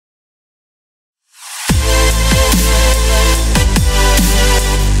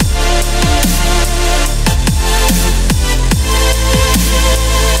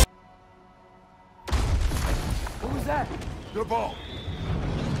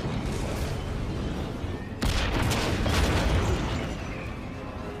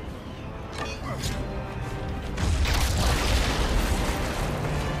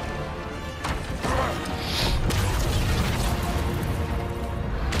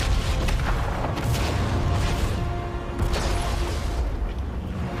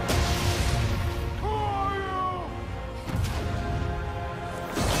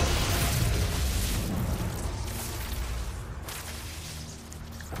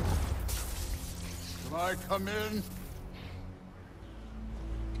I come in?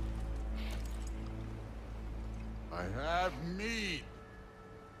 I have mead.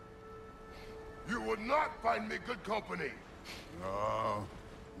 You would not find me good company. No.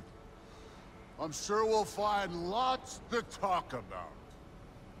 I'm sure we'll find lots to talk about.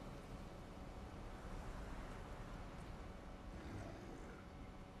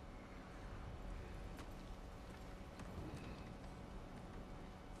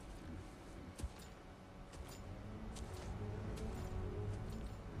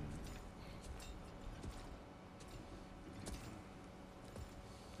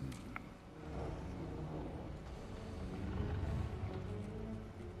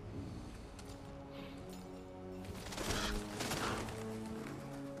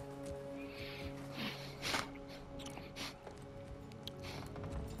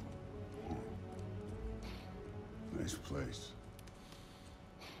 Nice place.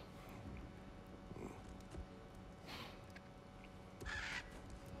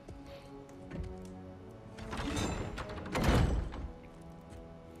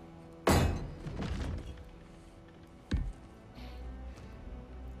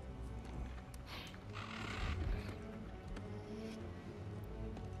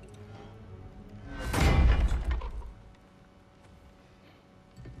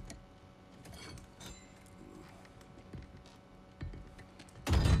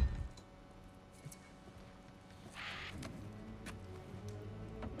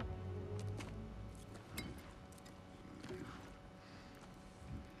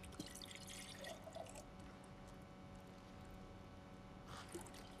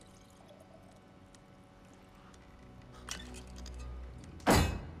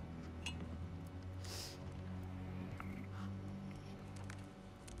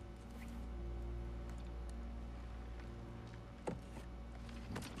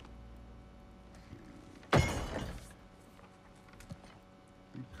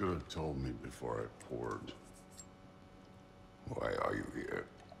 You could have told me before I poured. Why are you here?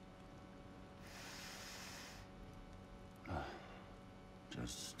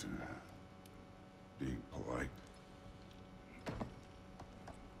 Just, being polite.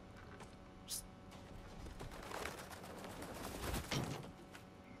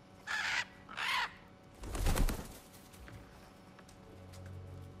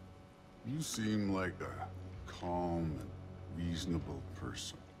 You seem like a calm and reasonable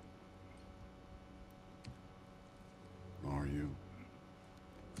person. Are you?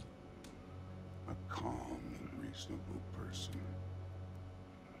 A calm and reasonable person.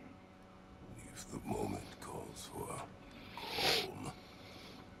 If the moment calls for calm.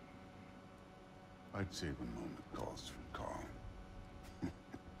 I'd say the moment calls for calm.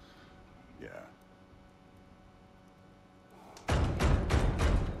 Yeah.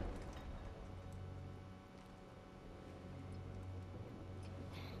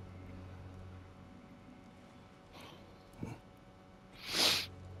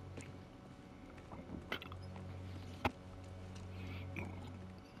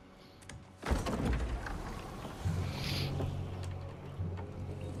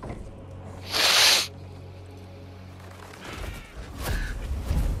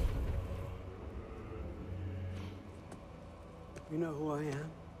 You know who I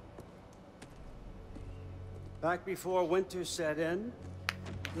am? Back before winter set in,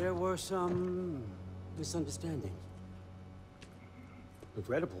 there were some misunderstandings.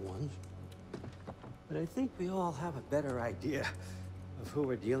 Regrettable ones. But I think we all have a better idea of who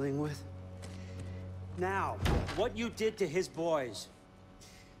we're dealing with. Now, what you did to his boys.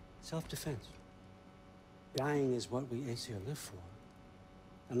 Self-defense. Dying is what we Aesir live for.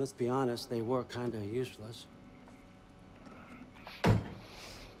 And let's be honest, they were kinda useless.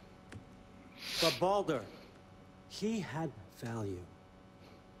 But Baldur, he had value.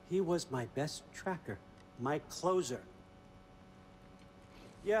 He was my best tracker, my closer.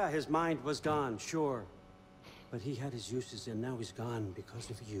 Yeah, his mind was gone, sure. But he had his uses, and now he's gone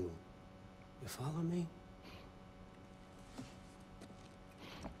because of you. You follow me?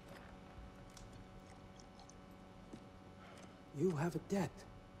 You have a debt.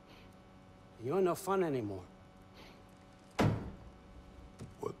 You're no fun anymore.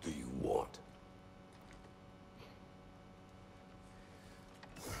 What do you want?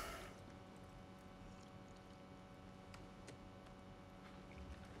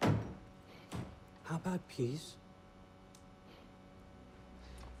 How about peace?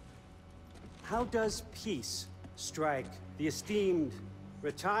 How does peace strike the esteemed,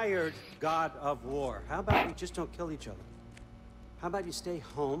 retired god of war? How about we just don't kill each other? How about you stay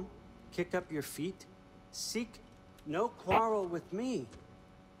home, kick up your feet, seek no quarrel with me,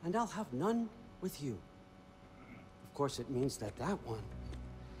 and I'll have none with you. of course, it means that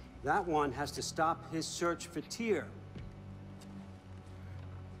that one has to stop his search for Tyr.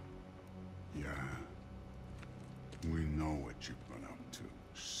 Yeah. We know what you've been up to.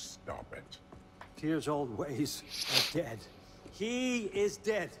 Stop it. Tyr's old ways are dead. He is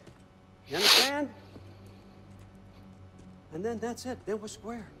dead. You understand? And then that's it. Then we're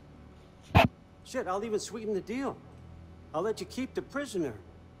square. Shit, I'll even sweeten the deal. I'll let you keep the prisoner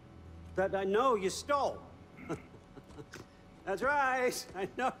that I know you stole. That's right. I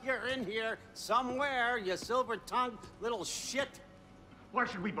know you're in here somewhere, you silver-tongued little shit. Why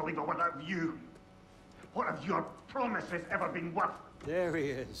should we believe a word of you? What have your promises ever been worth? There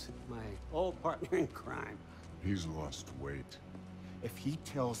he is, my old partner in crime. He's lost weight. If he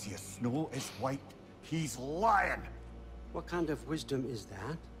tells you snow is white, he's lying. What kind of wisdom is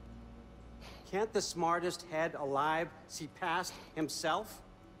that? Can't the smartest head alive see past himself?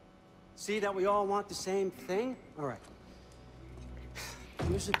 See that we all want the same thing? All right.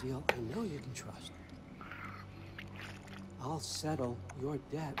 Here's a deal I know you can trust. I'll settle your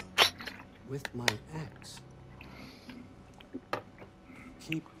debt with my ex.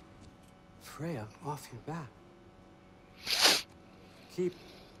 Keep Freya off your back. Keep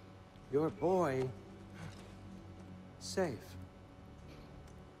your boy safe.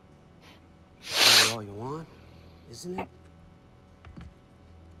 That's all you want, isn't it?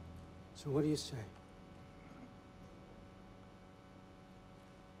 So what do you say?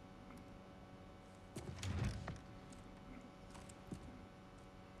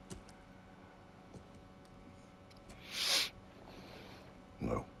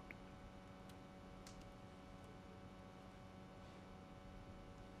 No.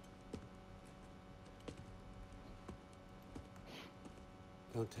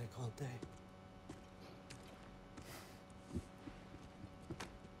 Don't take all day.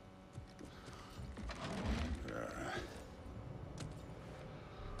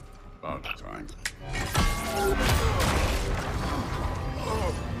 About time.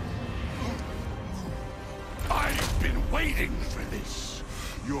 I've been waiting for this.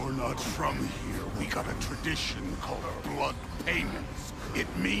 You're not from here. We got a tradition called blood payments. It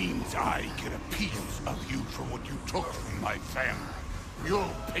means I get a piece of you for what you took from my family.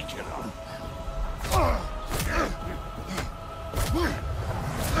 You'll pick it up.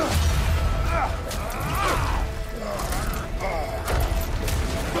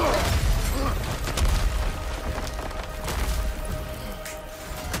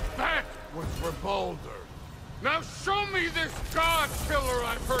 That was for Baldur. Now show me this god killer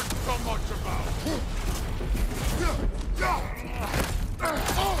I've heard so much about.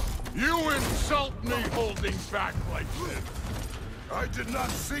 You insult me holding back like this. I did not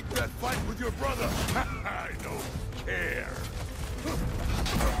seek that fight with your brother. I don't care.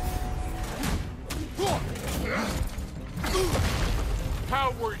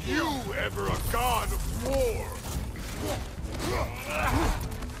 How were you ever a god of war?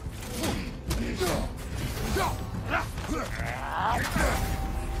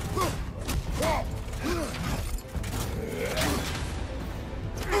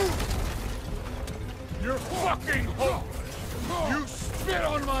 You're fucking hopeless! You spit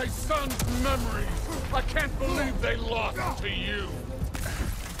on my son's memories! I can't believe they lost to you!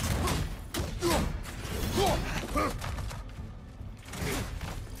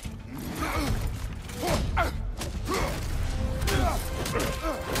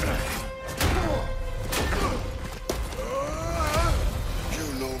 You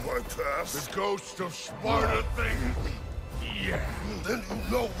know my past. The ghost of Sparta thing? Yeah. Then you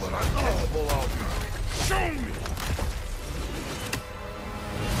know what I'm capable of. Show me!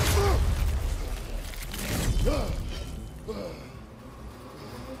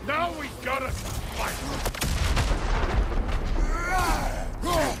 Now we gotta fight!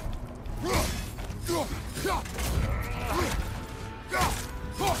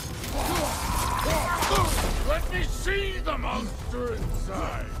 Let me see the monster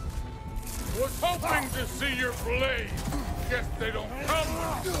inside! Was hoping to see your blade. Guess they don't come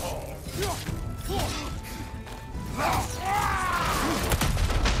when called.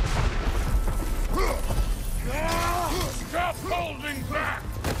 Stop holding back!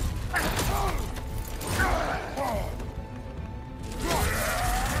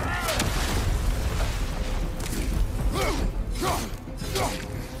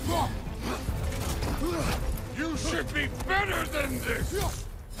 You should be better than this!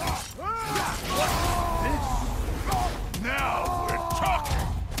 What's this? Now we're talking!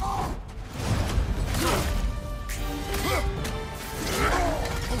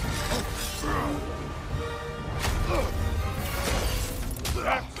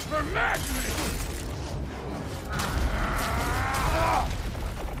 That's for madness!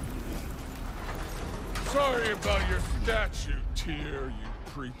 Sorry about your statue, Tyr, you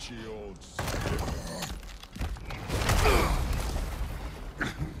preachy old stiff.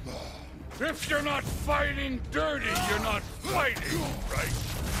 If you're not fighting dirty, you're not fighting, right?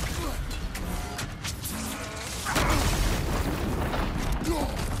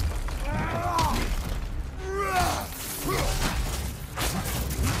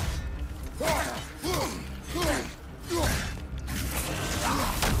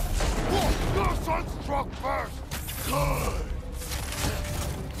 Your son struck first! Good!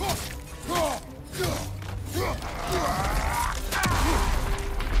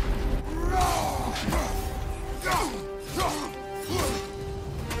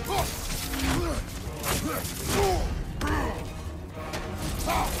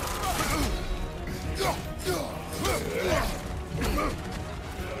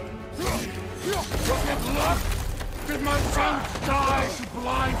 Fucking luck? Did my son die to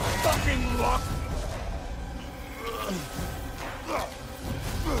blind fucking luck?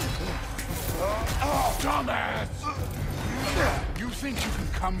 Dumbass! You think you can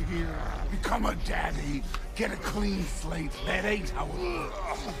come here, become a daddy, get a clean slate? That ain't how it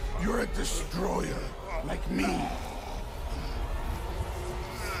works. You're a destroyer, like me.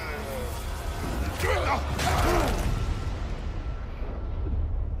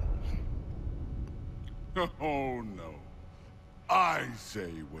 Oh no. I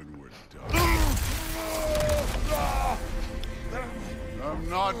say when we're done. I'm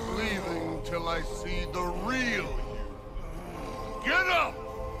not leaving till I see the real you. Get up!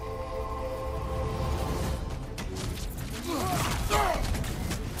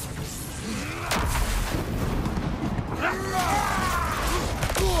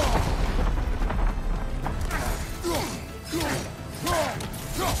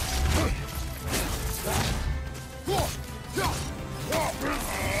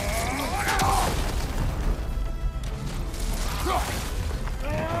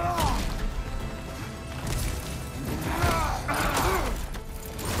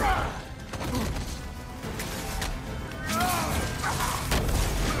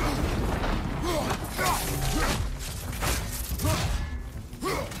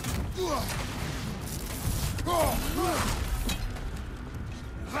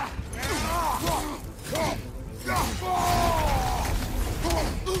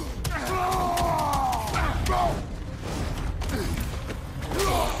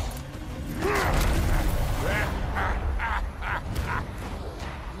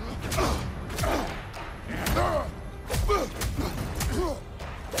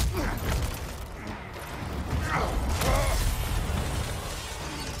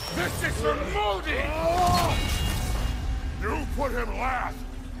 This is for Modi! You put him last,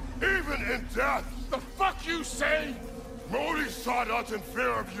 even in death! The fuck you say? Modi sought us in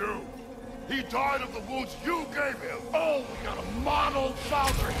fear of you. He died of the wounds you gave him. Oh, we got a model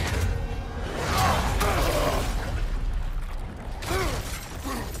father here.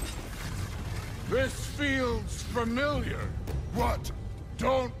 This feels familiar. What?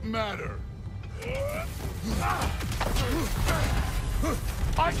 Don't matter.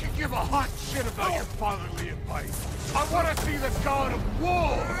 I can give a hot shit about your fatherly advice. I want to see the god of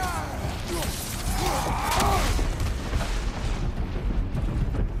war!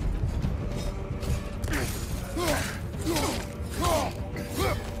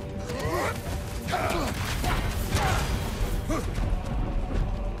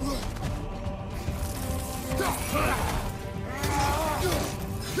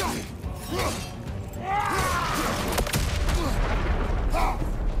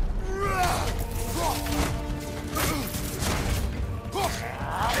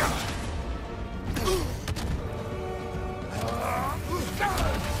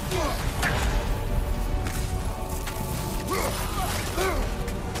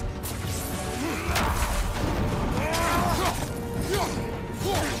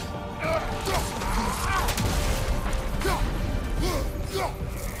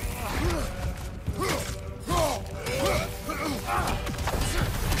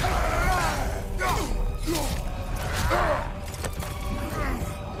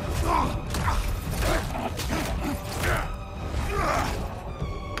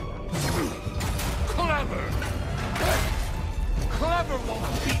 Clever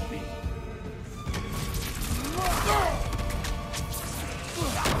won't beat me.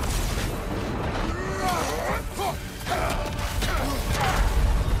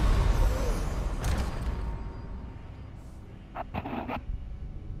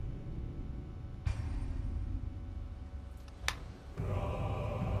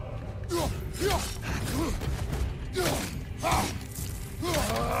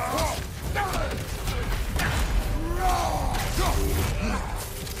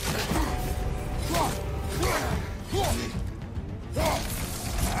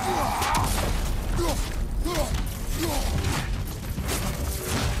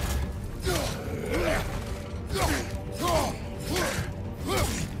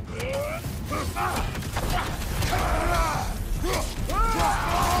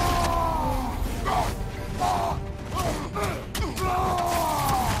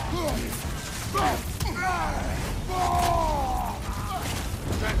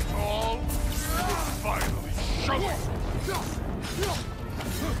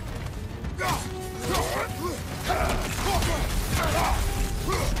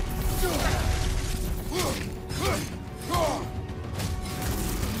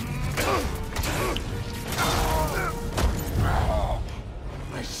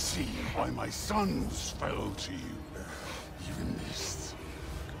 I see why my sons fell to you. Even this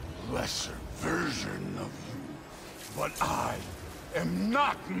lesser version of you. But I am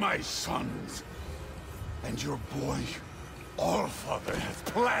not my sons. And your boy, Allfather, has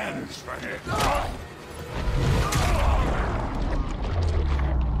plans for him.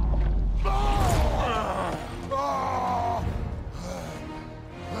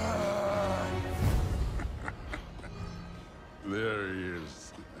 There he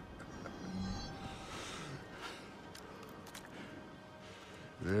is.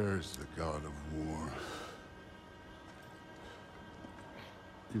 There's the god of war.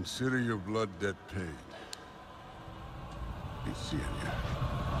 Consider your blood debt paid. Be seeing you.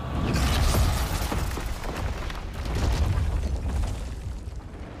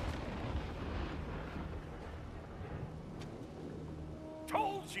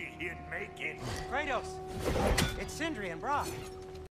 Told you he'd make it. Kratos! It's Sindri and Brock.